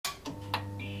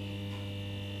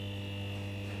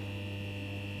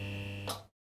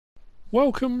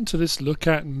Welcome to this look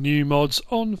at new mods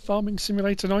on Farming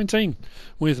Simulator 19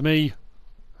 with me,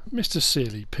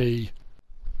 MrSealyp.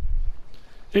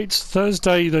 It's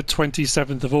Thursday the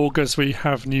 27th of August. We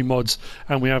have new mods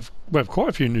and we have quite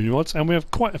a few new mods and we have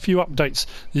quite a few updates.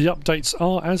 The updates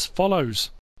are as follows.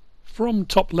 From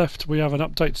top left we have an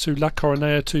update to La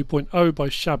Coronea 2.0 by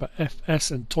Shaba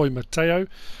FS and Toy Mateo.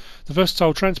 The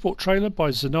Versatile Transport Trailer by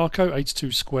Zanarco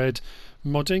 82 Squared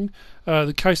modding.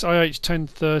 The Casearias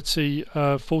 1030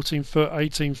 14 foot,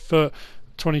 18 foot,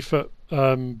 20 foot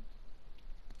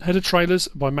header trailers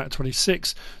by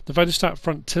Matt26. The Vadestat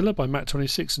front tiller by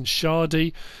Matt26 and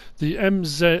Shardy. The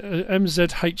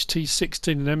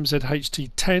MZHT16 and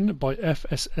MZHT10 by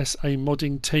FSSA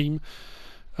modding team.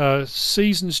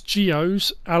 Seasons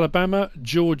Geos, Alabama,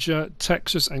 Georgia,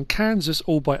 Texas and Kansas,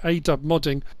 all by ADub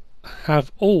modding,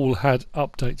 have all had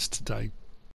updates today.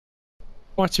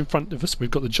 Right in front of us we've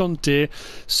got the John Deere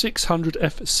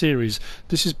 600F series.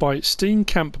 This is by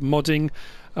Steenkamp modding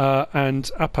and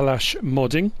Appalaches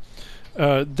modding.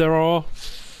 There are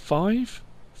five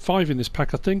in this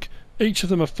pack, I think. Each of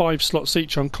them are 5 slots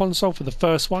each on console for the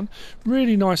first one.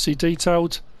 Really nicely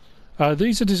detailed.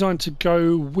 These are designed to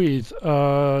go with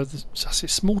is it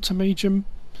small to medium?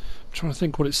 I'm trying to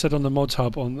think what it said on the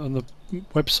Modhub, on the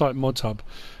website Modhub.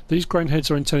 These grain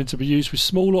heads are intended to be used with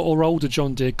smaller or older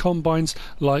John Deere combines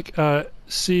like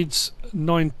Seeds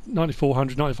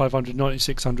 9400, 9500,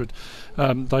 9600.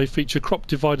 They feature crop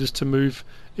dividers to move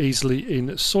easily in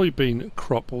soybean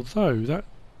crop, although that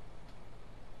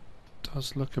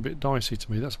does look a bit dicey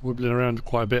to me. That's wibbling around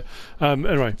quite a bit.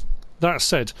 Anyway, that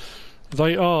said,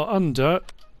 they are under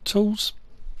tools,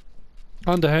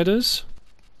 under headers,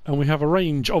 and we have a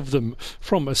range of them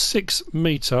from a 6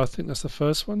 metre, I think that's the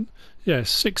first one, yeah,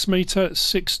 6 metre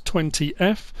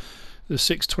 620F, the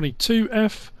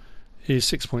 622F is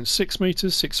 6.6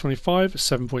 metres, 625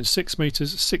 7.6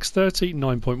 metres, 630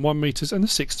 9.1 metres and the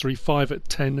 635 at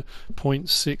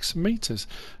 10.6 metres.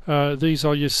 These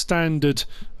are your standard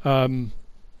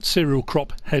cereal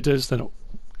crop headers. They're not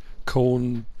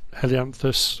corn,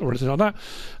 helianthus or anything like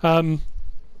that.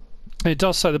 It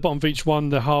does say at the bottom of each one,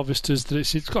 the harvesters, that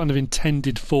it's kind of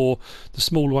intended for the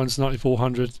small ones,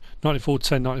 9400,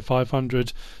 9410,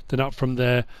 9500, then up from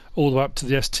there all the way up to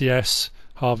the STS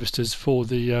harvesters for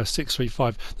the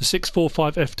 635. The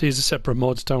 645 FT is a separate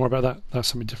mod, don't worry about that, that's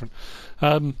something different.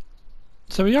 So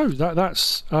there we go,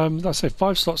 that's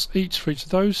 5 slots each for each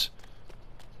of those.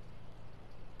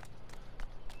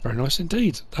 Very nice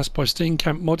indeed. That's by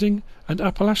Steenkamp modding and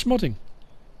Appalaches modding.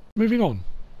 Moving on.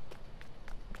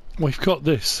 We've got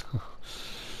this.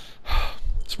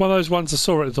 It's one of those ones I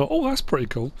saw it and thought, oh, that's pretty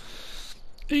cool.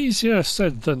 Easier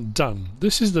said than done.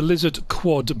 This is the Lizard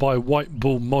Quad by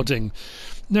WhiteBull modding.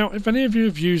 Now, if any of you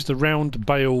have used the round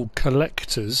bale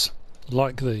collectors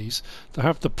like these that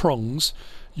have the prongs,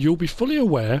 you'll be fully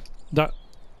aware that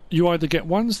you either get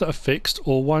ones that are fixed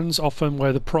or ones often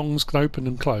where the prongs can open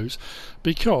and close,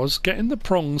 because getting the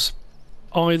prongs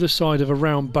either side of a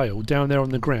round bale down there on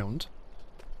the ground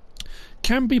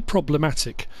can be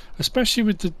problematic, especially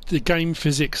with the game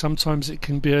physics. Sometimes it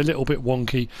can be a little bit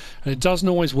wonky and it doesn't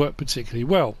always work particularly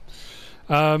well.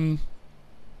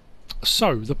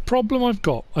 So the problem I've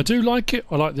got, I do like it,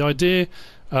 I like the idea,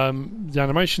 the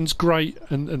animation's great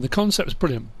and the concept's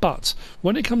brilliant, but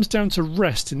when it comes down to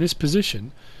rest in this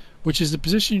position, which is the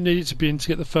position you need it to be in to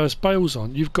get the first bales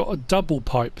on, you've got a double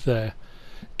pipe there.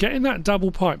 Getting that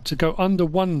double pipe to go under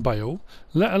one bale,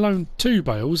 let alone 2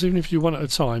 bales, even if you do one at a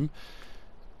time,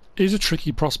 is a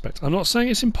tricky prospect. I'm not saying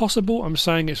it's impossible, I'm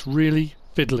saying it's really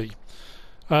fiddly.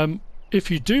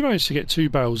 If you do manage to get 2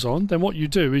 bales on, then what you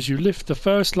do is you lift the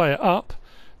first layer up,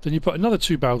 then you put another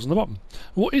 2 bales on the bottom.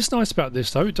 What is nice about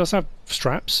this though, it does have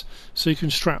straps, so you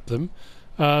can strap them,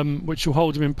 which will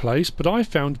hold them in place, but I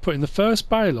found putting the first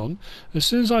bale on, as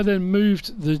soon as I then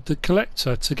moved the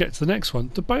collector to get to the next one,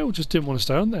 the bale just didn't want to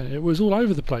stay on there. It was all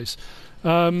over the place.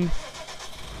 So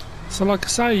like I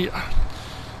say,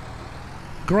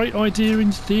 great idea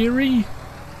in theory.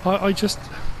 I just,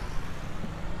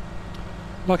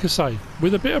 like I say,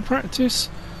 with a bit of practice,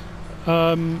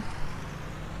 you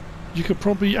could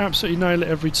probably absolutely nail it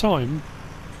every time,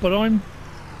 but I'm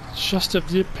just of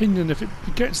the opinion if it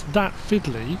gets that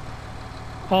fiddly,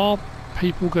 are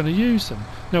people going to use them?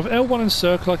 Now with L1 and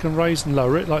circle I can raise and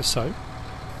lower it like so,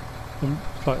 and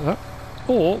like that,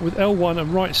 or with L1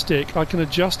 and right stick I can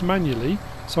adjust manually,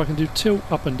 so I can do tilt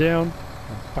up and down,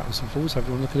 backwards and forwards, have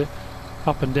everyone look at it,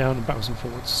 up and down and backwards and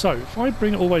forwards. So if I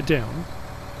bring it all the way down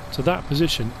to that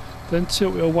position, then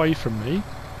tilt it away from me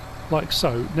like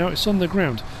so, now it's on the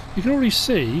ground. You can already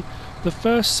see the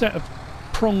first set of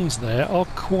prongs there are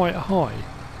quite high.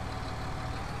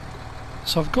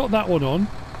 So I've got that one on.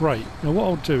 Great. Now what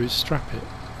I'll do is strap it.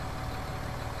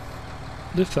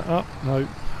 Lift that up. No,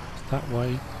 that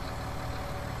way.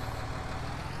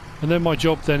 And then my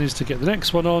job then is to get the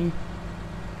next one on.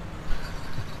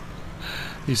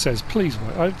 He says, please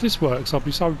work. If this works, I'll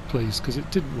be so pleased, because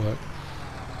it didn't work.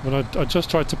 When I just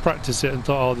tried to practice it and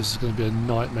thought, oh, this is going to be a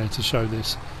nightmare to show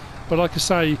this. But like I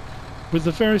say, with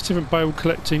the various different bale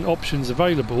collecting options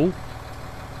available,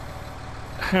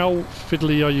 how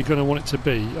fiddly are you going to want it to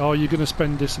be? Are you going to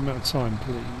spend this amount of time?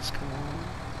 Please, come on.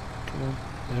 Come on.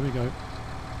 There we go.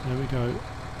 There we go.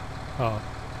 Ah.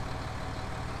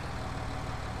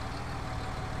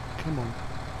 Come on.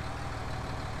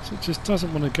 So it just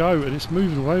doesn't want to go, and it's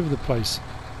moving all over the place.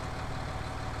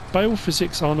 Bale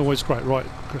physics aren't always great. Right,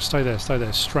 stay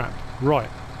there, strap. Right.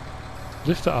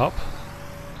 Lift it up.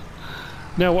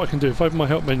 Now what I can do, if I open my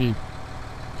help menu,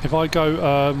 if I go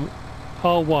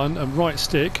R1 and right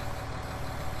stick,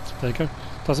 there you go,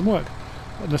 doesn't work.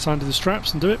 Unless I undo the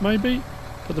straps and do it maybe,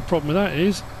 but the problem with that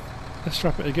is, let's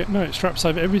strap it again. No, it straps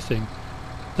over everything.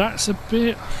 That's a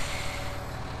bit,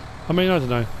 I mean, I don't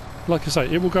know. Like I say,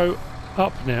 it will go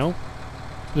up now,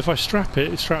 but if I strap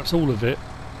it, it straps all of it.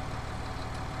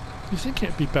 You think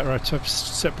it'd be better to have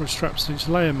separate straps in each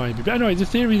layer maybe. But anyway, the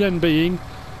theory then being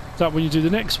that when you do the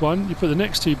next one, you put the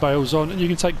next two bales on and you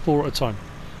can take 4 at a time.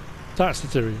 That's the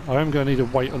theory. I am going to need a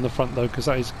weight on the front though, because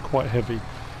that is quite heavy.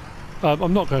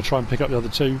 I'm not going to try and pick up the other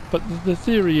two, but the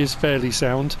theory is fairly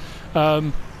sound.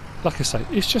 Like I say,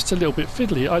 it's just a little bit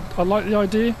fiddly. I like the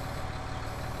idea.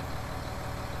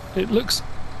 It looks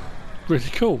really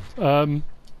cool.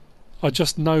 I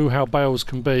just know how bales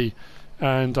can be,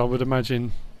 and I would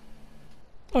imagine,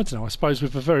 I don't know, I suppose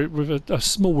with a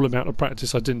small amount of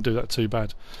practice I didn't do that too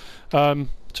bad.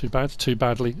 Too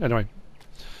badly. Anyway,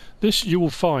 this you will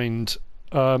find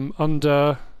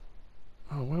under,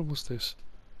 oh, where was this?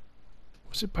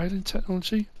 Was it baling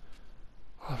technology?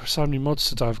 Oh, there are so many mods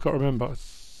today, I've got to remember. I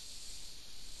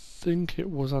think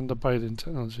it was under baling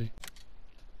technology.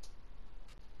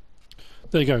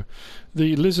 There you go.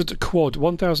 The Lizard Quad,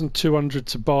 1,200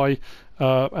 to buy,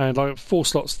 and like 4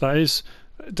 slots that is.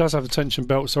 It does have the tension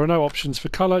belt, so there are no options for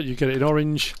colour. You get it in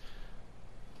orange,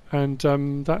 and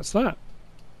that's that.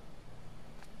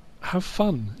 Have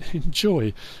fun,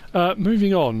 enjoy.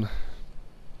 Moving on.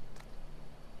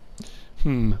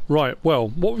 Right, well,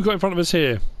 what we've got in front of us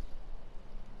here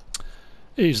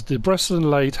is the Bressel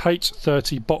and Lade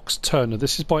H30 box turner.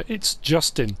 This is by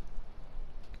ItsJustin.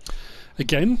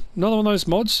 Again, another one of those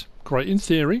mods. Great in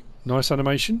theory, nice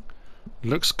animation,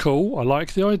 looks cool. I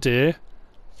like the idea.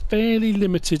 Fairly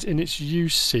limited in its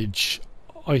usage,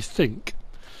 I think.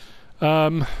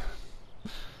 So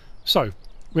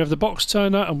we have the box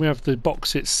turner and we have the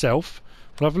box itself.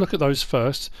 We'll have a look at those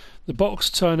first. The box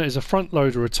turner is a front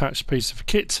loader attached piece of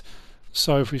kit.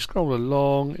 So if we scroll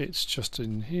along, it's just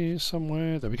in here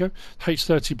somewhere. There we go.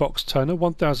 H30 box turner,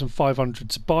 1,500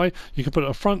 to buy. You can put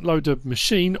a front loader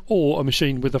machine or a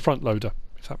machine with a front loader,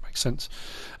 if that makes sense.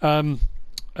 And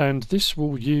this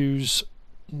will use,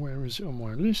 where is it on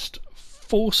my list?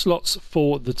 4 slots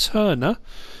for the turner.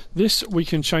 This we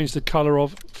can change the colour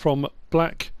of from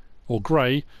black or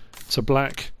grey to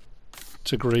black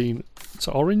to green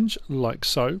to orange, like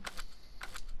so.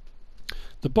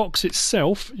 The box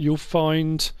itself you'll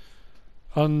find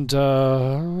under,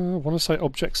 I want to say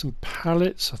objects and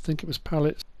pallets. I think it was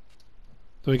pallets.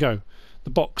 There we go. The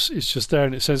box is just there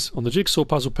and it says on the jigsaw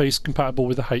puzzle piece compatible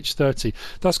with the H30.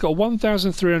 That's got a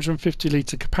 1,350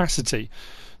 litre capacity.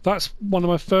 That's one of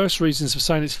my first reasons for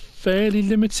saying it's fairly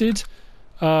limited.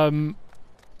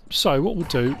 So what we'll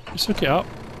do is hook it up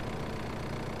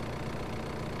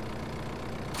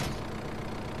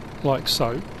like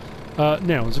so.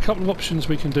 Now there's a couple of options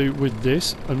we can do with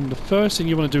this, and the first thing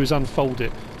you want to do is unfold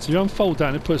it. So you unfold that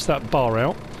and it puts that bar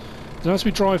out. Then as we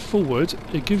drive forward,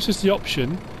 it gives us the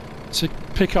option to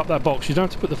pick up that box. You don't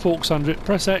have to put the forks under it.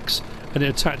 Press X and it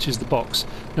attaches the box.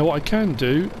 Now what I can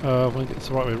do, if I can get this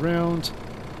the right way around,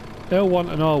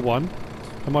 L1 and R1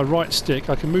 and my right stick,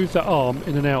 I can move that arm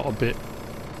in and out a bit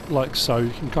like so.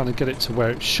 You can kind of get it to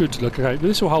where it should look okay, but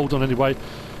this will hold on anyway.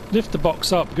 Lift the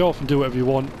box up, go off and do whatever you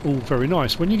want, all very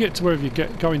nice. When you get to wherever you're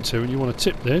going to and you want to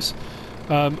tip this,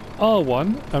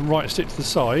 R1 and right stick to the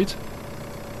side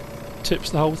tips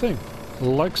the whole thing,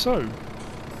 like so.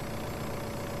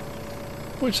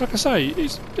 Which, like I say,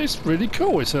 it's really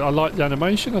cool. I like the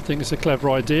animation, I think it's a clever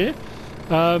idea.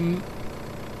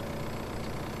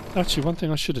 Actually, one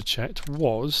thing I should have checked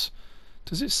was,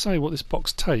 does it say what this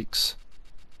box takes?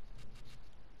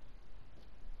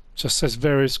 Just says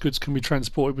various goods can be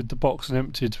transported with the box and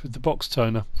emptied with the box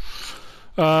turner.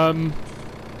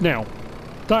 Now,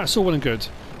 that's all well and good.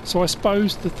 So I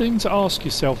suppose the thing to ask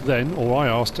yourself then, or I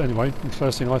asked anyway, the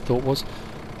first thing I thought was,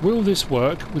 will this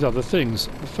work with other things?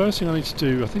 The first thing I need to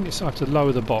do, I think it's I have to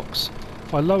lower the box.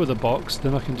 If I lower the box,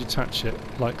 then I can detach it,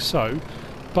 like so.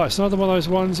 But it's another one of those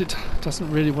ones, it doesn't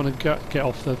really want to get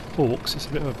off the forks. It's a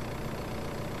bit of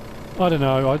a... I don't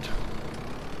know,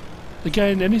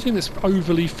 again, anything that's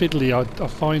overly fiddly, I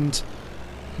find...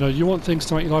 You know, you want things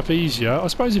to make your life easier. I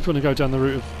suppose if you want to go down the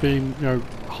route of being, you know,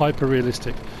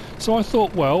 hyper-realistic. So I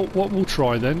thought, well, what we'll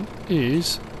try then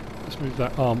is... Let's move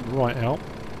that arm right out.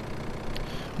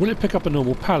 Will it pick up a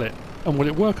normal pallet? And will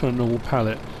it work on a normal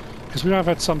pallet? Because we have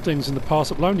had some things in the past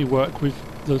that will only work with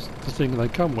the thing they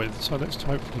come with. So let's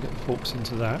hopefully get the forks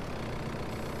into that.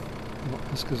 Not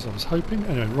as good as I was hoping.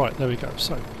 Anyway, right, there we go.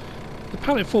 So, the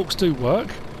pallet forks do work.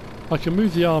 I can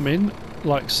move the arm in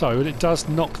like so, and it does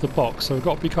knock the box, so I've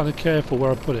got to be kind of careful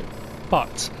where I put it.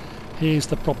 But here's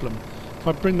the problem. If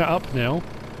I bring that up now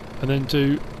and then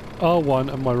do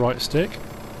R1 and my right stick,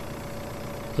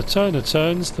 the turner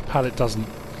turns, the pallet doesn't.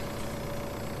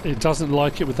 It doesn't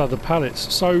like it with other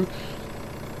pallets. So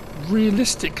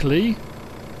realistically,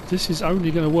 this is only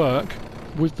going to work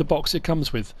with the box it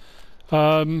comes with.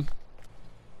 Again,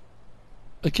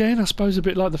 I suppose a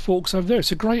bit like the forks over there.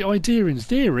 It's a great idea in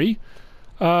theory.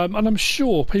 And I'm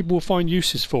sure people will find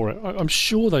uses for it. I'm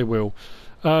sure they will.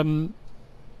 I don't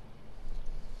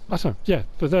know, yeah,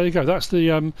 but there you go. That's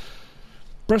the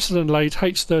Bressel and Lade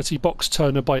H30 box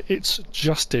turner by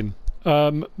ItsJustin.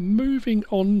 Moving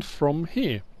on from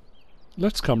here.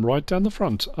 Let's come right down the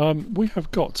front. We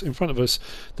have got in front of us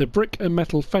the Brick and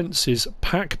Metal Fences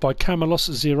pack by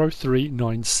Casearias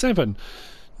 0397.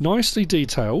 Nicely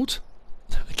detailed.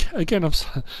 Again,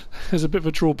 there's a bit of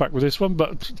a drawback with this one,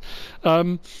 but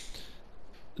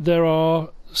there are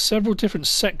several different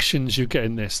sections you get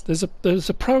in this. There's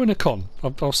a pro and a con.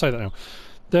 I'll say that now.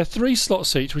 There are 3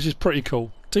 slots each, which is pretty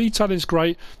cool. Detailing is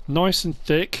great, nice and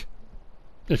thick.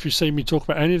 If you see me talk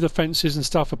about any of the fences and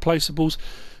stuff, or placeables,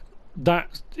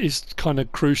 that is kind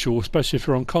of crucial, especially if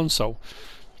you're on console.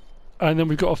 And then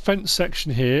we've got a fence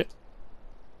section here,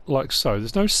 like so.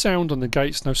 There's no sound on the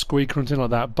gates, no squeak or anything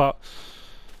like that, but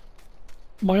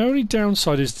my only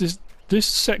downside is this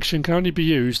section can only be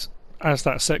used as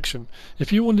that section.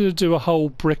 If you wanted to do a whole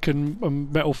brick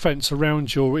and metal fence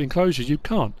around your enclosure, you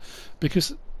can't,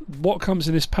 because what comes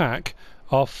in this pack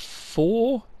are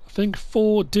 4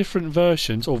 different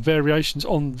versions or variations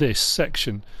on this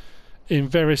section in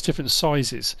various different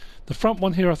sizes. The front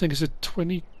one here I think is a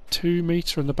 22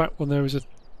 metre and the back one there is I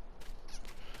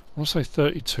want to say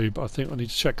 32, but I think I need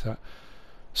to check that.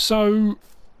 So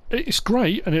it's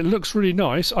great and it looks really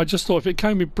nice. I just thought if it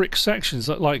came with brick sections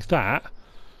like that,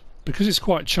 because it's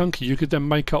quite chunky, you could then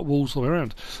make up walls all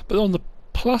around. But on the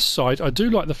plus side, I do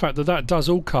like the fact that that does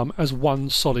all come as one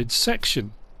solid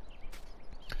section.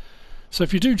 So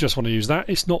if you do just want to use that,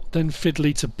 it's not then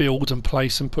fiddly to build and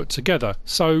place and put together.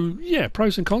 So yeah,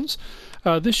 pros and cons.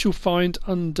 This you'll find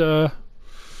under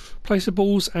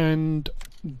placeables and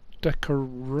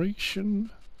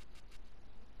decoration.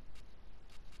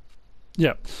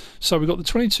 Yeah, so we've got the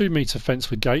 22 metre fence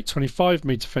with gate, 25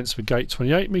 metre fence with gate,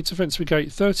 28 metre fence with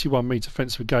gate, 31 metre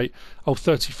fence with gate,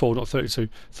 34, not 32,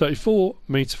 34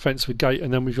 metre fence with gate,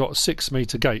 and then we've got a 6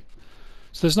 metre gate.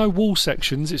 So there's no wall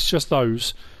sections, it's just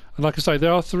those. And like I say,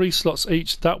 there are 3 slots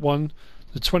each. That one,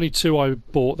 the 22 I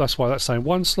bought, that's why that's saying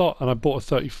 1 slot, and I bought a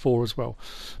 34 as well.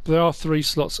 But there are 3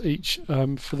 slots each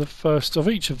for the first of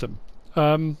each of them.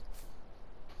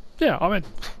 Yeah, I mean,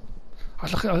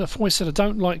 I've always said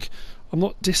I'm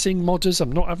not dissing modders,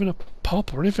 I'm not having a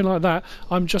pop or anything like that.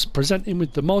 I'm just presenting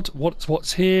with the mod,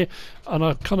 what's here, and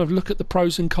I kind of look at the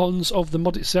pros and cons of the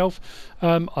mod itself.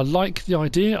 I like the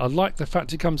idea, I like the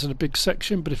fact it comes in a big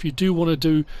section, but if you do want to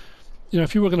do, you know,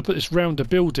 if you were going to put this round a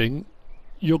building,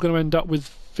 you're going to end up with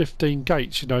 15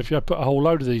 gates. You know, if you put a whole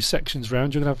load of these sections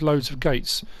round, you're going to have loads of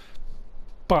gates.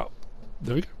 But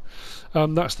there we go.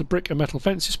 That's the Brick and Metal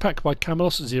Fences pack by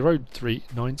Casearias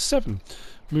 0397.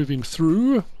 Moving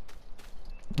through,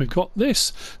 we've got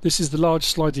this. This is the large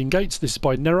sliding gates. This is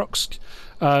by Neroxc.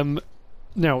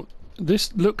 Now,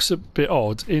 this looks a bit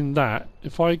odd in that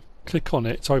if I click on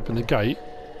it to open the gate,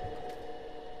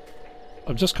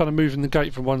 I'm just kind of moving the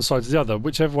gate from one side to the other.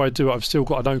 Whichever way I do it, I've still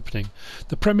got an opening.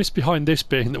 The premise behind this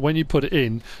being that when you put it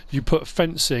in, you put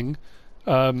fencing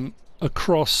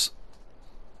across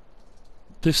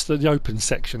the open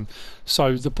section.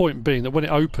 So the point being that when it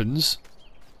opens,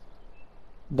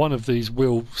 one of these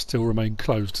will still remain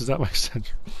closed. Does that make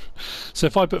sense? So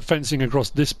if I put fencing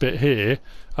across this bit here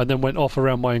and then went off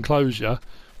around my enclosure,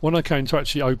 when I came to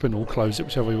actually open or close it,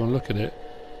 whichever way you want to look at it,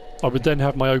 I would then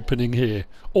have my opening here.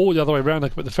 Or the other way around, I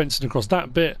could put the fencing across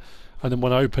that bit and then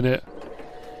when I open it,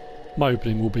 my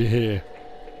opening will be here.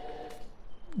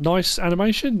 Nice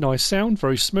animation, nice sound,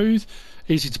 very smooth,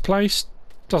 easy to place,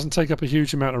 doesn't take up a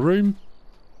huge amount of room.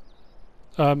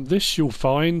 This you'll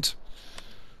find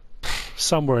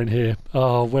somewhere in here.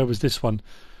 Oh, where was this one?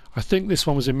 I think this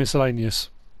one was in miscellaneous.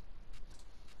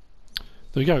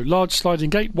 There we go. Large sliding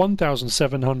gate,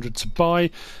 1,700 to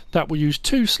buy. That will use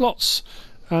 2 slots,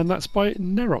 and that's by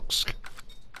Neroxc.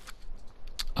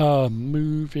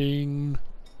 Moving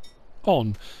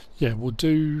on. Yeah, we'll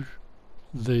do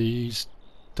these,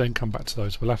 then come back to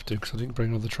those. We'll have to, because I didn't bring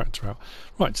another tractor out.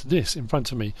 Right, so this in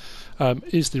front of me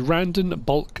is the Randon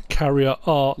bulk carrier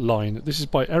R line. This is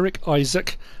by Erik,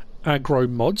 Isac, Agro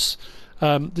mods.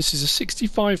 This is a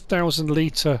 65,000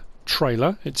 litre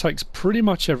trailer. It takes pretty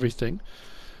much everything.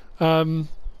 I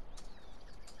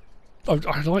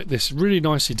like this, really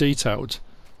nicely detailed,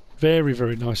 very,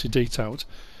 very nicely detailed.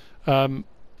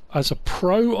 As a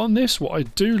pro on this, what I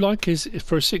do like is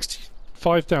for a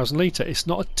 65,000 litre, it's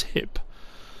not a tip,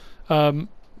 but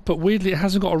weirdly it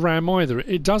hasn't got a ram either.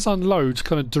 It does unload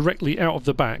kind of directly out of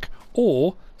the back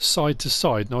or side to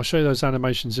side, and I'll show you those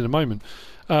animations in a moment.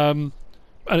 And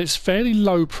it's fairly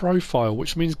low profile,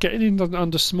 which means getting in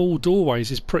under small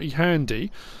doorways is pretty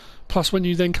handy. Plus when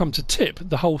you then come to tip,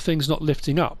 the whole thing's not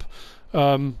lifting up.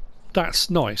 That's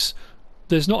nice.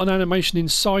 There's not an animation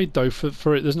inside though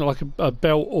for it. There's not like a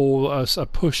belt or a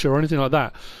pusher or anything like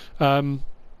that.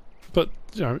 But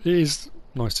you know, it is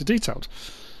nicely detailed.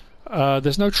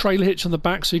 There's no trailer hitch on the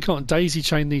back, so you can't daisy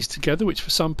chain these together, which for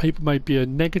some people may be a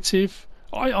negative.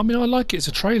 I mean, I like it as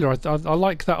a trailer. I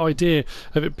like that idea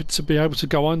of it to be able to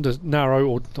go under narrow,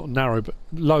 or not narrow, but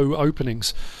low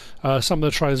openings. Some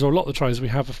of the trailers, or a lot of the trailers we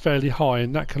have, are fairly high,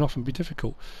 and that can often be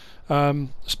difficult,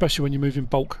 especially when you're moving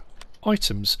bulk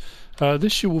items.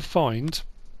 This you will find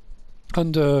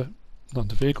under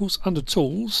vehicles, under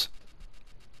tools,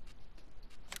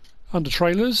 under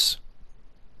trailers.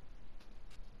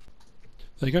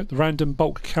 There you go, the Randon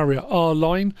bulk carrier R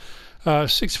line.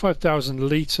 65,000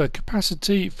 litre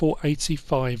capacity for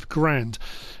 85 grand.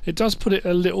 It does put it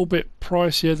a little bit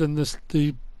pricier than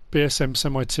the BSM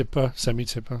semi-tipper,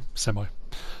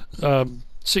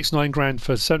 69 grand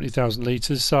for 70,000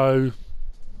 litres. So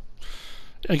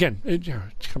again, it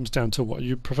comes down to what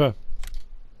you prefer.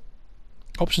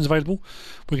 Options available.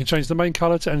 We can change the main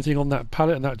colour to anything on that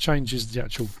palette, and that changes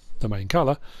the main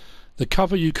colour. The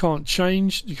cover you can't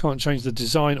change. You can't change the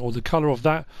design or the colour of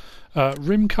that.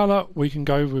 Rim colour, we can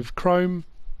go with chrome,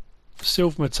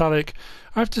 silver metallic.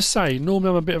 I have to say,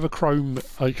 normally I'm a bit of a chrome.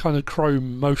 I kind of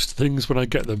chrome most things when I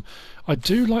get them. I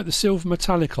do like the silver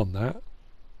metallic on that.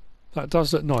 That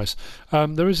does look nice.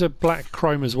 There is a black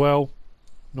chrome as well.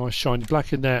 Nice shiny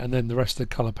black in there, and then the rest of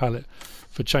the colour palette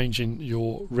for changing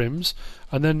your rims.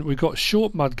 And then we've got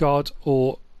short mudguard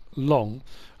or long,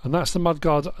 and that's the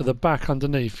mudguard at the back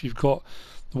underneath. You've got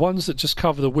the ones that just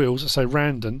cover the wheels that say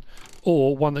Randon,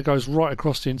 or one that goes right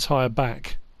across the entire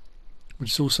back,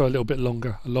 which is also a little bit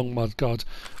longer, a long mudguard.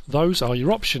 Those are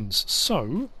your options.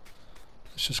 So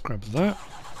let's just grab that.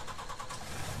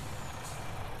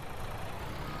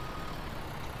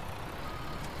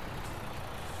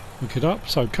 Hook it up.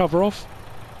 So cover off,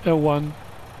 L1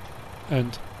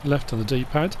 and left on the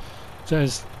D-pad.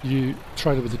 There's you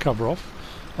trailer with the cover off.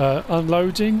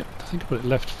 Unloading, I think I put it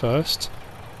left first.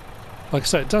 Like I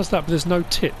said, it does that, but there's no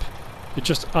tip. It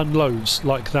just unloads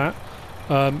like that.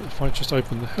 If I just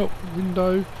open the help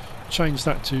window, change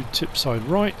that to tip side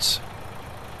right,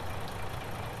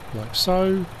 like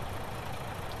so,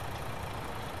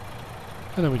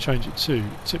 and then we change it to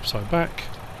tip side back.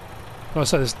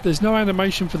 Like I say, there's no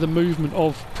animation for the movement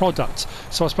of product,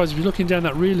 so I suppose if you're looking down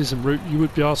that realism route, you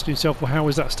would be asking yourself, well, how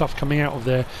is that stuff coming out of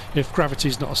there if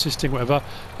gravity's not assisting, whatever.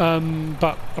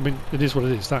 But I mean, it is what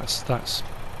it is. That's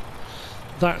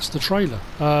the trailer.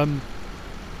 Don't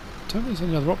think there's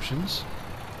any other options.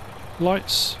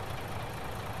 Lights,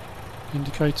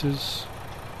 indicators.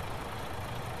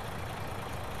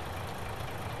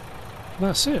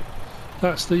 That's it.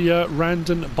 That's the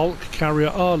Randon bulk carrier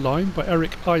R line by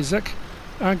Erik, Isac,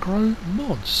 Agro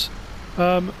mods.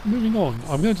 Moving on,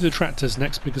 I'm going to do the tractors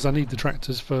next because I need the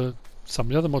tractors for some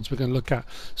of the other mods we're going to look at.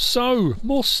 So,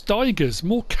 more Steigers,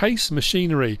 more case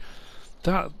machinery.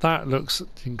 That looks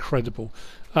incredible.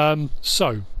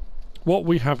 So, what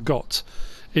we have got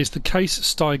is the Case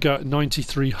Steiger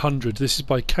 9300. This is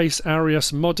by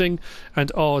Casearias modding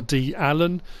and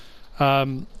RDAllen.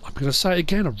 I'm going to say it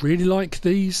again, I really like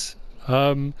these.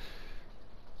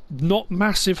 Not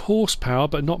massive horsepower,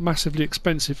 but not massively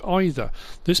expensive either.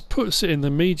 This puts it in the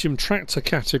medium tractor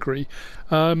category.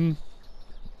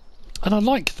 And I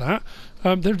like that.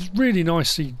 They're really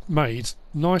nicely made,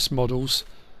 nice models.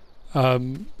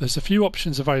 There's a few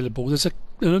options available. There's an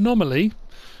anomaly,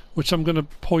 which I'm going to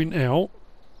point out.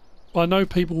 I know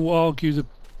people will argue the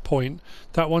point.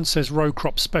 That one says row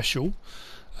crop special.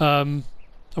 And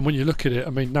when you look at it, I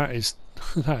mean, that is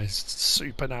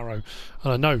super narrow.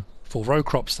 And I know for row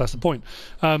crops, that's the point.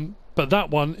 But that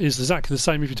one is exactly the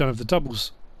same if you don't have the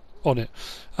doubles on it.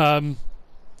 You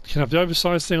can have the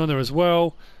oversized thing on there as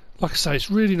well. Like I say, it's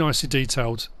really nicely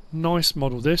detailed. Nice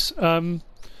model this.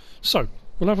 So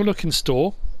we'll have a look in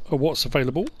store at what's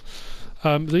available.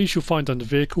 These you'll find under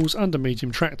vehicles, under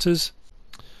medium tractors.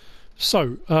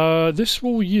 So this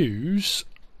will use,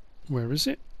 where is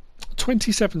it?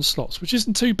 27 slots, which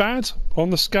isn't too bad on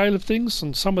the scale of things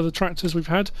on some of the tractors we've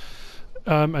had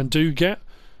and do get.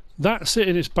 That's it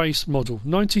in its base model,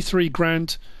 93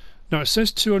 grand. Now it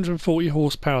says 240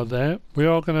 horsepower there. We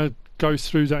are going to go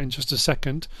through that in just a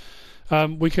second.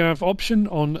 We can have option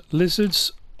on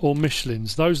lizards or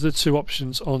Michelins. Those are the two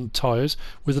options on tyres.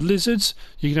 With the lizards,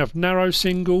 you can have narrow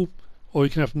single or you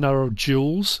can have narrow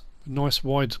duals. Nice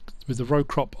wide with the row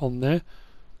crop on there.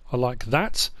 I like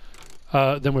that.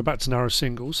 Then we're back to narrow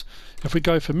singles. If we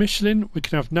go for Michelin, we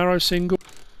can have narrow single,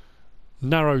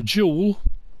 narrow dual,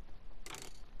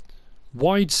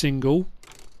 wide single,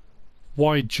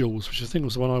 wide duals, which I think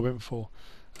was the one I went for.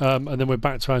 And then we're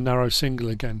back to our narrow single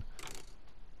again.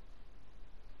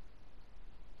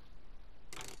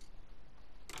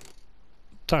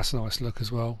 That's a nice look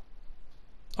as well.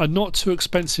 And not too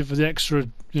expensive for the extra,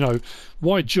 you know,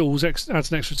 wide duals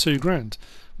adds an extra 2 grand.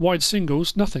 Wide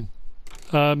singles, nothing.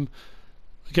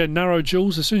 Again, narrow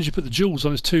duals, as soon as you put the duals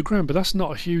on, it's 2 grand, but that's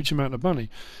not a huge amount of money.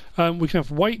 We can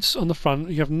have weights on the front,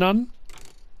 you have none.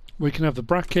 We can have the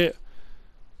bracket,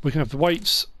 we can have the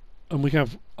weights, and we can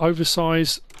have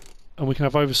oversize, and we can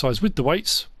have oversize with the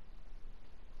weights.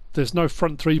 There's no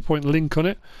front 3-point link on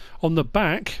it. On the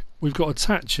back, we've got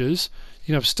attachers. You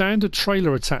can have standard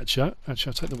trailer attacher. Actually,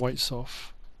 I'll take the weights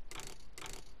off.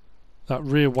 That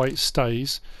rear weight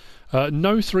stays.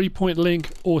 No 3-point link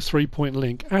or 3-point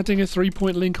link. Adding a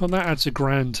 3-point link on that adds a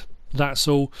grand. That's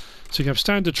all. So you can have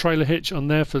standard trailer hitch on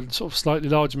there for sort of slightly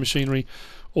larger machinery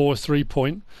or a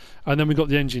 3-point. And then we've got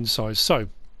the engine size. So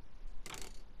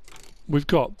we've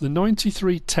got the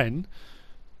 9310,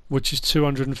 which is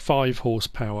 205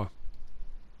 horsepower.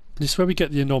 This is where we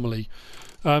get the anomaly.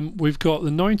 We've got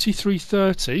the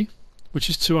 9330, which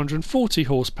is 240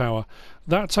 horsepower.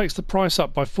 That takes the price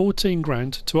up by 14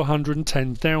 grand to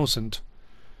 110,000.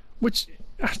 Which,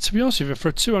 to be honest with you, for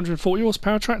a 240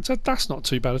 horsepower tractor, that's not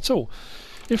too bad at all.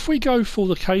 If we go for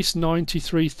the Case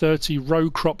 9330 row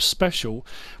crop special,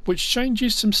 which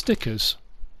changes some stickers,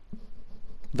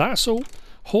 that's all.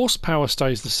 Horsepower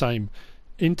stays the same.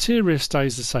 Interior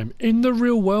stays the same. In the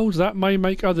real world, that may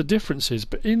make other differences,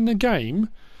 but in the game,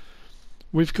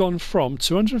 we've gone from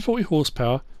 240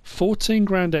 horsepower, 14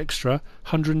 grand extra,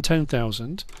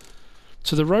 110,000,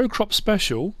 to the row crop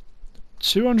special,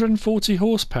 240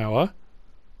 horsepower,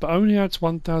 but only adds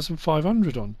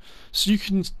 1,500 on. So you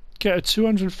can get a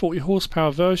 240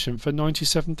 horsepower version for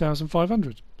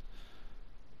 97,500.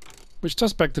 Which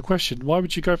does beg the question, why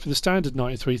would you go for the standard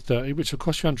 9330, which will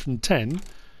cost you 110,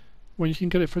 when you can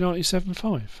get it for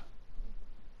 97.5?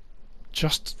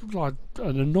 Just like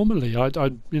an anomaly.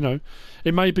 You know,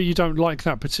 it may be you don't like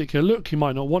that particular look. You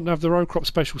might not want to have the row crop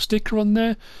special sticker on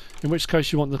there, in which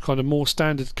case you want the kind of more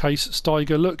standard Case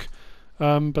Steiger look.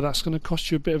 But that's going to cost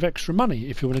you a bit of extra money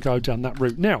if you want to go down that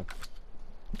route. Now,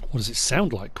 what does it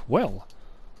sound like? Well,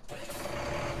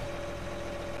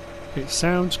 it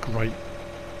sounds great.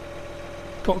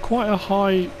 Got quite a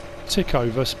high tick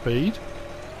over speed.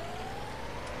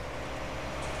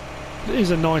 It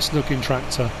is a nice looking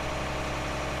tractor.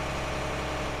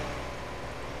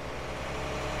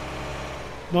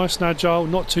 Nice and agile,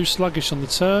 not too sluggish on the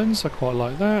turns. I quite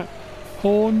like that.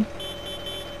 Horn,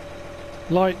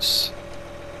 lights,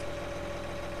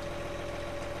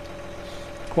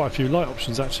 quite a few light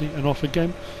options actually, and off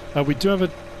again. We do have a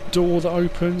door that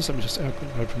opens. Let me just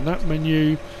open that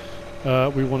menu.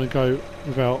 We want to go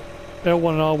without L1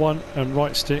 and R1 and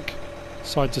right stick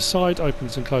side to side,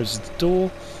 opens and closes the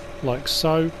door like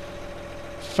so.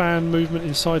 Fan movement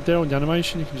inside there on the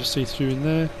animation, you can just see through in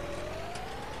there.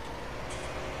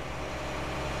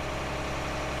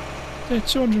 Yeah,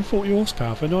 240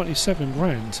 horsepower for 97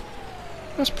 grand.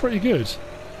 That's pretty good.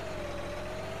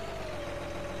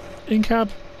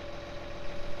 In-cab,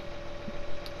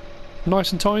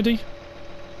 nice and tidy.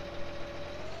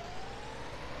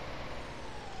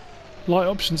 Light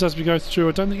options as we go through.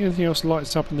 I don't think anything else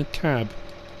lights up in the cab.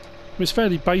 I mean, it's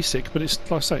fairly basic, but it's,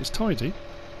 like I say, it's tidy.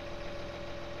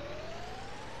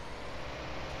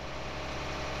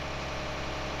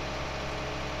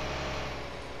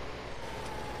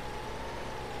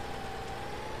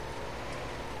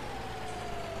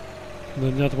 And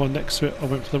then the other one next to it, I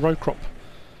went for the row crop.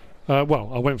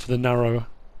 Well, I went for the narrow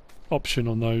option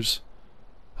on those.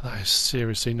 That is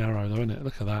seriously narrow though, isn't it?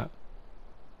 Look at that.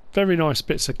 Very nice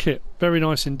bits of kit. Very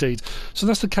nice indeed. So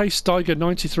that's the Case Steiger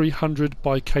 9300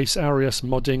 by Casearias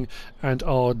Modding and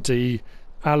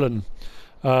RDAllen.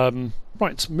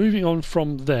 Right, moving on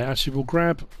from there. Actually, we'll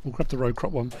grab the row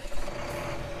crop one.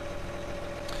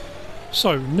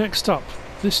 So next up,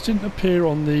 this didn't appear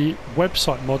on the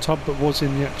website Modhub, but was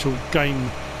in the actual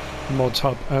game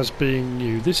Modhub as being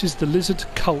new. This is the Lizard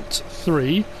Cult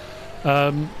 3.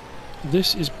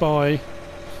 This is by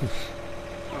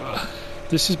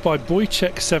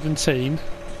Boychek17,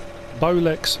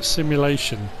 Bolex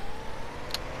Simulation.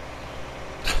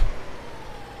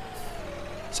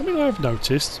 Something I have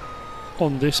noticed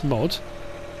on this mod.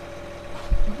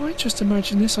 I might just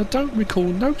imagine this. I don't recall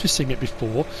noticing it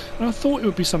before, and I thought it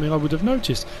would be something I would have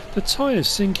noticed. The tyres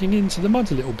sinking into the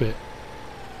mud a little bit.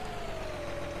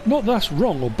 Not that's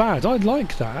wrong or bad. I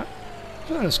like that.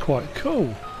 That's quite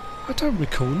cool. I don't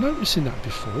recall noticing that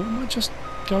before. Am I just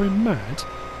going mad?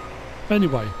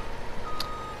 Anyway,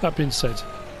 that being said,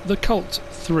 the Cult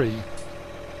 3.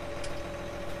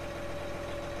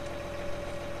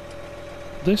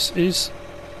 This is...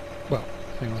 well,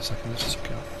 hang on a second, let's just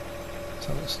look it up.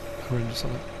 So that's horrendous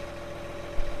on it.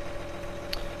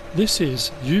 This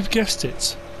is, you've guessed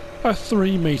it, a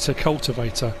 3-metre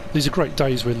cultivator. These are great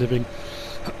days we're living.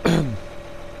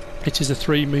 It is a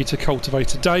 3-metre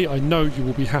cultivator day. I know you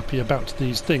will be happy about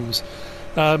these things.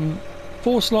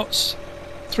 4 slots,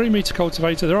 3-metre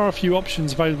cultivator. There are a few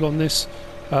options available on this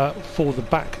for the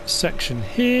back section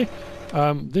here.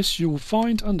 This you will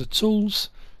find under tools.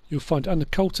 You'll find under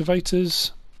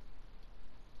cultivators.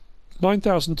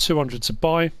 9,200 to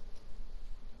buy.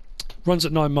 Runs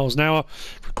at 9 miles an hour.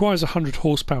 Requires 100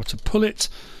 horsepower to pull it.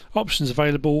 Options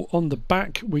available on the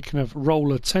back. We can have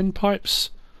roller 10 pipes.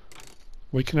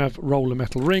 We can have roller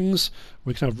metal rings,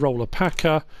 we can have roller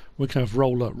packer, we can have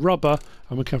roller rubber,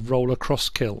 and we can have roller cross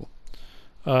kill.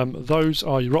 Those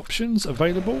are your options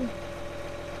available.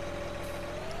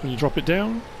 When you drop it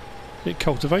down, it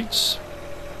cultivates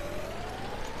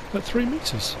at 3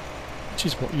 metres, which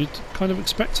is what you'd kind of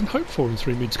expect and hope for in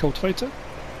 3-metre cultivator.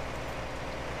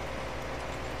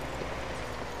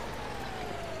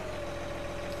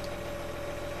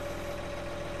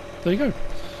 There you go.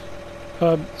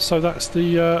 So that's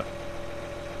the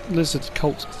Lizard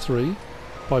Cult 3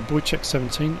 by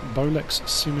Boychek17 Bolex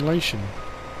Simulation.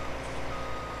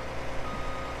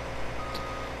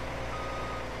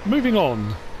 Moving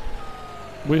on,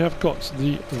 we have got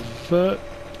the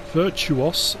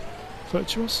Virtuos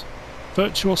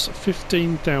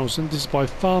 15,000. This is by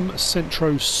Farm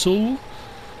Centro Sul.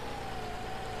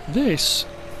 This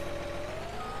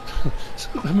it's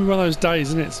one of those days,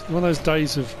 isn't it? It's one of those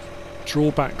days of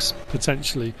drawbacks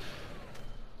potentially.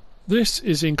 This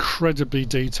is incredibly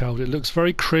detailed. It looks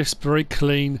very crisp, very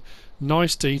clean,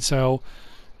 nice detail.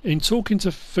 In talking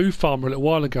to Foo Farmer a little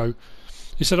while ago,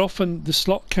 he said often the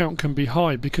slot count can be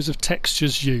high because of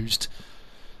textures used.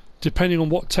 Depending on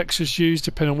what textures used,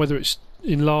 depending on whether it's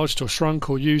enlarged or shrunk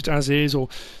or used as is, or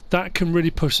that can really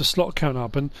push the slot count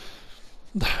up, and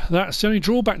that's the only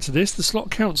drawback to this. The slot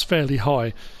count's fairly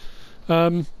high.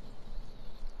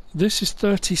 This is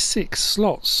 36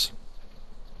 slots,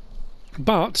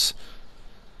 but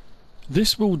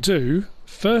this will do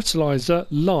fertiliser,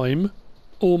 lime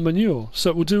or manure, so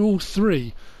it will do all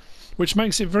 3, which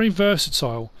makes it very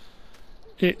versatile.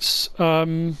 It's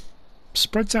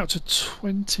spreads out to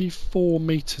 24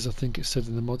 metres, I think it said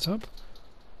in the Modhub,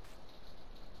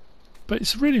 but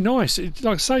it's really nice. Like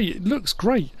I say, it looks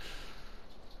great.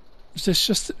 There's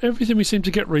just everything we seem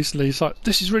to get recently. It's like,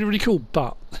 this is really, really cool,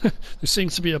 but there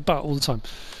seems to be a but all the time.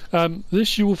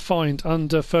 This you will find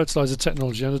under fertiliser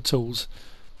technology, under tools.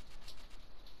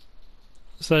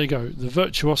 So there you go, the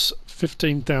Virtuos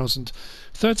 15,000.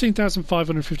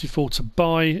 13,554 to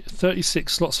buy,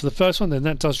 36 slots for the first one, then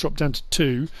that does drop down to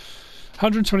 2.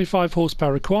 125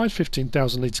 horsepower required,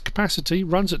 15,000 litre capacity,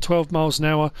 runs at 12 miles an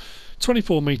hour,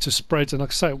 24 metre spread, and like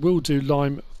I say, it will do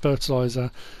lime,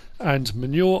 fertiliser and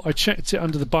manure. I checked it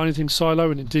under the buy anything silo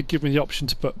and it did give me the option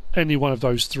to put any one of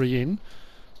those 3 in.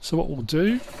 So what we'll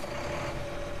do,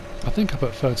 I think I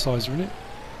put fertiliser in it.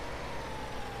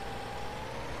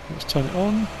 Let's turn it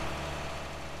on.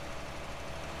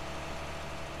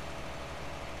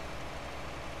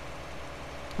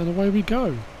 And away we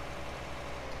go.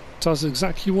 Does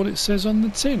exactly what it says on the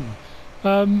tin.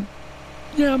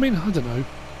 Yeah, I mean, I don't know.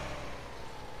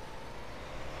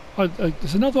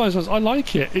 It's another one. I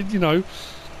like it. You know,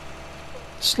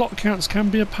 slot counts can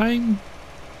be a pain,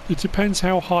 It depends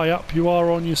how high up you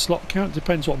are on your slot count,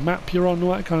 depends what map you're on,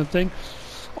 all that kind of thing.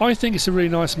 I think it's a really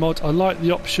nice mod. I like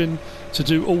the option to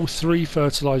do all 3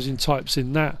 fertilising types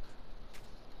in that.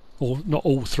 Or not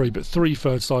all 3, but 3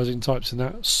 fertilising types in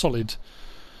that. Solid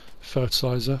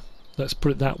fertiliser. Let's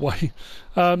put it that way.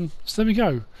 So there we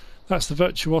go. That's the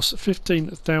Virtuos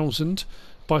 15,000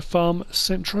 by Farm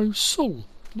Centro Sul.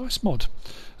 Nice mod.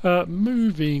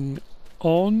 Moving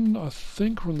on, I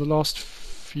think we're on the last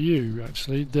few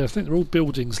actually. I think they're all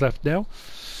buildings left now.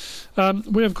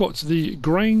 We have got the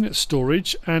grain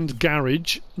storage and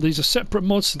garage. These are separate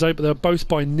mods today, but they're both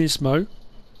by Nismo.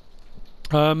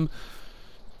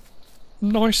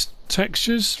 Nice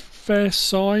textures, fair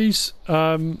size.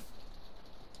 I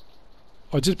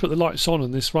did put the lights on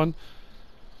this one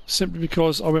simply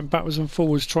because I went backwards and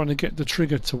forwards trying to get the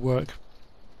trigger to work.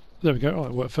 There we go. Oh,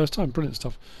 it worked first time. Brilliant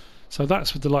stuff. So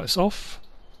that's with the lights off.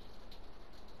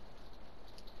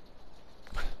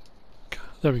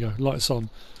 There we go. Lights on.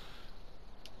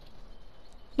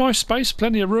 Nice space,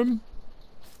 plenty of room.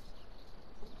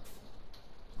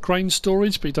 Grain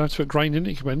storage, but you don't have to put grain in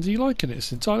it. You can put anything you like in it.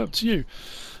 It's entirely up to you.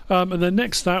 And then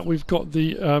next to that, we've got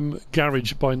the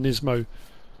garage by Nismo.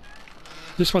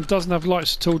 This one doesn't have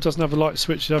lights at all. Doesn't have a light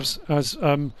switch. It has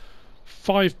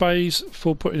 5 bays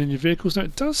for putting in your vehicles. Now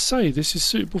it does say this is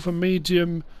suitable for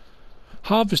medium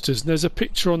harvesters. And there's a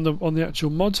picture on the actual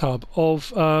Modhub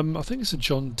of I think it's a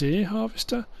John Deere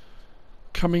harvester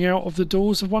coming out of the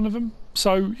doors of one of them.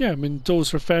 So yeah, I mean,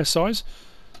 doors are a fair size.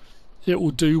 It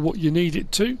will do what you need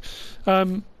it to.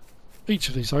 Each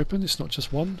of these open. It's not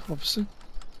just one, obviously.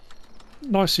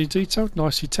 Nicely detailed,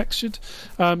 nicely textured.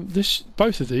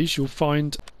 Both of these you'll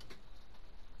find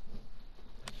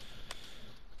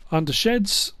under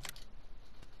sheds.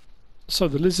 So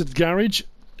the Lizard Garage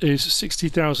is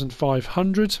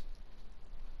 60,500.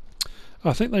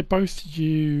 I think they both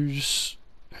use...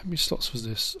 How many slots was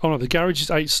this? Oh no, the garage is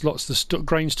 8 slots, the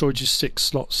grain storage is 6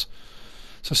 slots.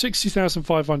 So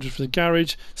 60,500 for the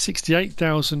garage,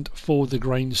 68,000 for the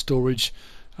grain storage.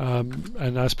 And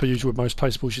as per usual with most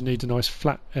placeables, you need a nice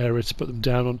flat area to put them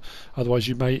down on, otherwise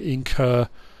you may incur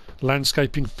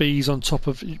landscaping fees on top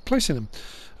of placing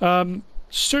them.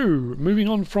 So moving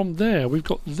on from there, we've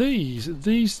got these.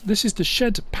 This is the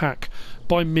shed pack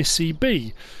by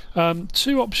MISSYB.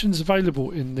 2 options available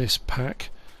in this pack.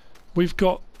 We've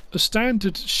got a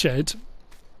standard shed,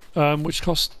 which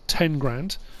costs 10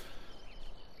 grand,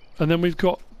 and then we've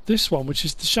got this one, which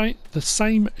is the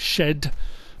same shed,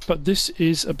 but this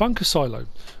is a bunker silo,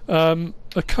 a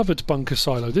covered bunker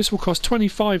silo. This will cost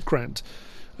 25 grand.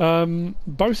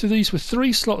 Both of these were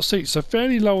 3 slots each, so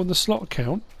fairly low on the slot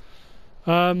count.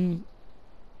 Again,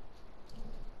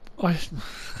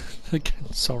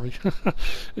 sorry.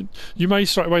 You may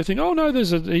straight away think, oh no,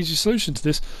 there's an easy solution to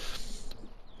this.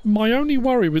 My only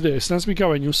worry with this, and as we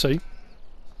go in you'll see,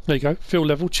 there you go, fill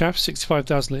level, chaff,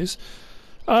 65,000 litres,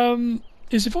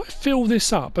 is if I fill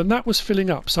this up, and that was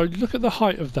filling up, so look at the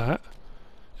height of that.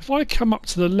 If I come up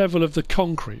to the level of the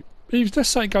concrete, let's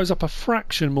say it goes up a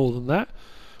fraction more than that,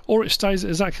 or it stays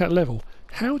at exactly that level,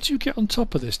 how do you get on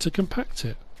top of this to compact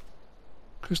it?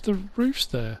 Because the roof's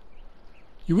there.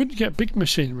 You wouldn't get big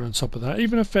machinery on top of that.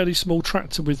 Even a fairly small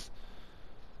tractor with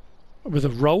a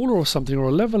roller or something, or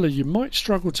a leveler, you might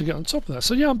struggle to get on top of that.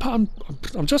 So yeah, I'm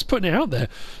just putting it out there.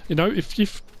 You know, if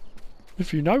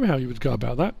you know how you would go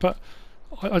about that. But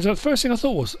the first thing I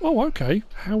thought was, oh okay,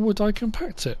 how would I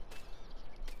compact it?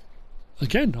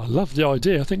 Again, I love the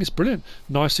idea. I think it's brilliant.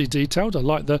 Nicely detailed. I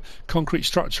like the concrete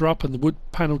structure up and the wood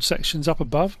panelled sections up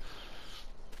above.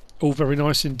 All very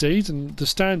nice indeed. And the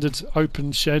standard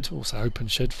open shed, also open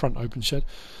shed, front open shed,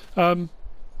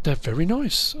 they're very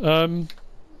nice.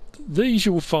 These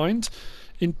you will find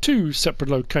in 2 separate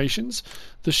locations.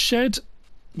 The shed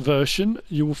version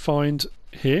you will find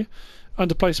here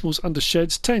under placeables, under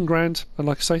sheds, 10 grand, and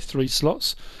like I say, 3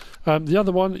 slots. The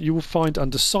other one you will find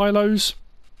under silos,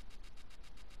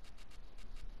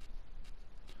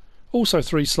 also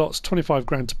 3 slots, 25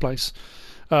 grand to place.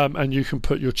 And you can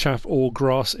put your chaff or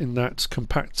grass in that,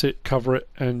 compact it, cover it,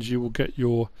 and you will get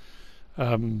your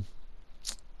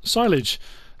silage.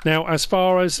 Now, as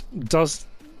far as does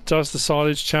the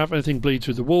silage, chaff, anything bleed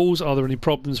through the walls? Are there any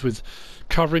problems with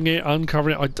covering it,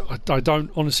 uncovering it? I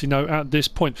don't honestly know at this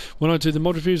point. When I do the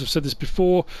mod reviews, I've said this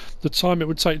before, the time it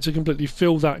would take to completely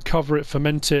fill that, cover it,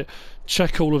 ferment it,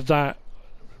 check all of that,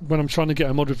 when I'm trying to get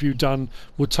a mod review done,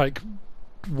 would take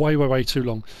way too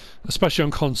long, especially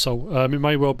on console. It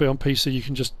may well be on PC, you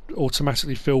can just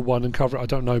automatically fill one and cover it, I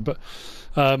don't know. But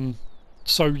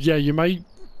so yeah, you may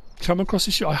come across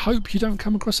issues. I hope you don't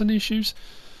come across any issues.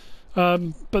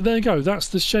 But there you go, that's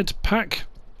the shed pack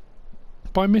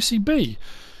by MISSYB.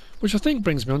 Which I think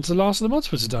brings me on to the last of the mods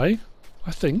for today.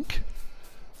 I think.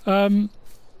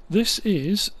 This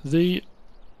is the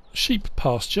sheep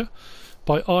pasture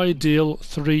by Ideal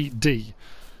 3D.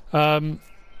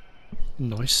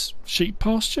 Nice sheep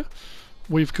pasture.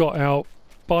 We've got our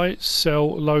buy,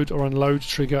 sell, load or unload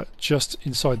trigger just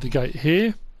inside the gate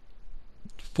here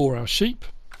for our sheep.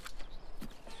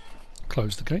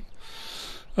 Close the gate.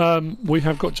 We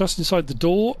have got just inside the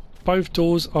door, both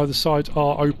doors either side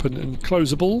are open and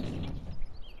closable,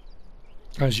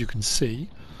 as you can see.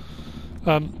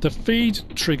 The feed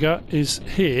trigger is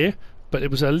here, but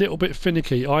it was a little bit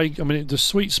finicky. I mean, the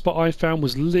sweet spot I found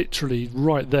was literally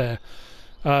right there.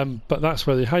 But that's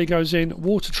where the hay goes in.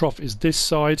 Water trough is this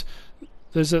side.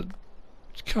 There's a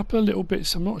couple of little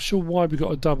bits. I'm not sure why we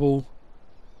got a double.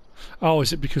 Oh,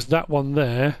 is it because that one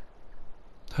there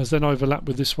has then overlapped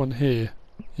with this one here?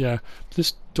 Yeah,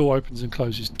 this door opens and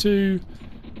closes too.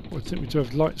 I think we do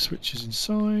have light switches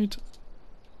inside,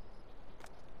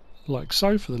 like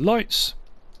so for the lights.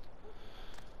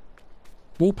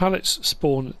 Wall pallets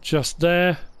spawn just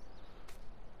there.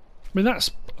 I mean,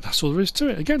 that's all there is to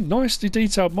it. Again, nicely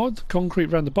detailed mod.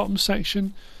 Concrete around the bottom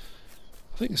section.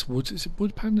 I think it's wood. Is it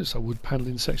wood panel? It's like wood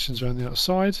paneling sections around the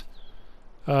outside.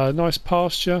 Nice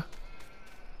pasture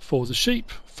for the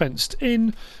sheep, fenced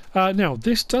in. Now,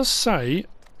 this does say,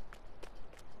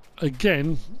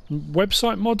 again,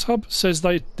 website Modhub says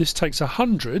this takes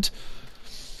 100,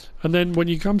 and then when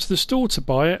you come to the store to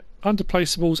buy it, under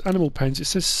placeables, animal pens, it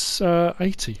says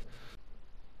 80.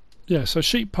 Yeah, so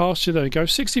sheep pasture, there we go,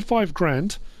 65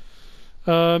 grand.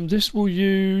 This will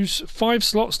use 5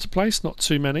 slots to place, not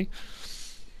too many.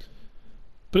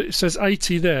 But it says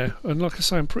 80 there, and like I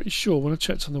say, I'm pretty sure when I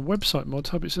checked on the website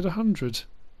Modhub, it said 100.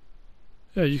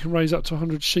 Yeah, you can raise up to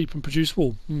 100 sheep and produce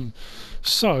wool.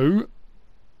 So,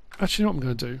 actually, what I'm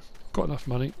going to do, I've got enough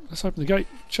money. Let's open the gate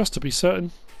just to be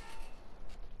certain.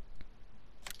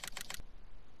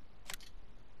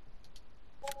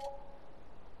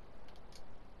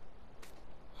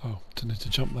 Oh, didn't need to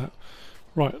jump that.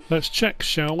 Right, let's check,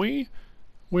 shall we?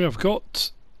 We have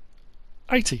got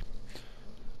 80.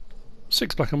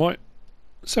 6 black and white,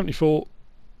 74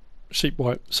 sheep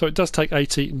white. So it does take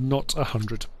 80, not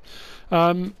 100.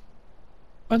 And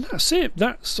that's it.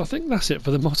 I think that's it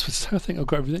for the mods for today. I think I've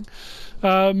got everything.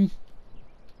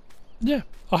 Yeah,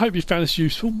 I hope you found this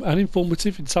useful and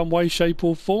informative in some way, shape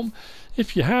or form.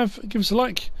 If you have, give us a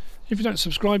like. If you don't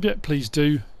subscribe yet, please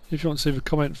do. If you want to leave a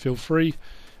comment, feel free.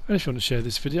 And if you want to share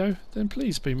this video, then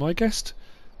please be my guest.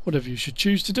 Whatever you should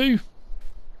choose to do.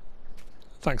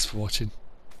 Thanks for watching.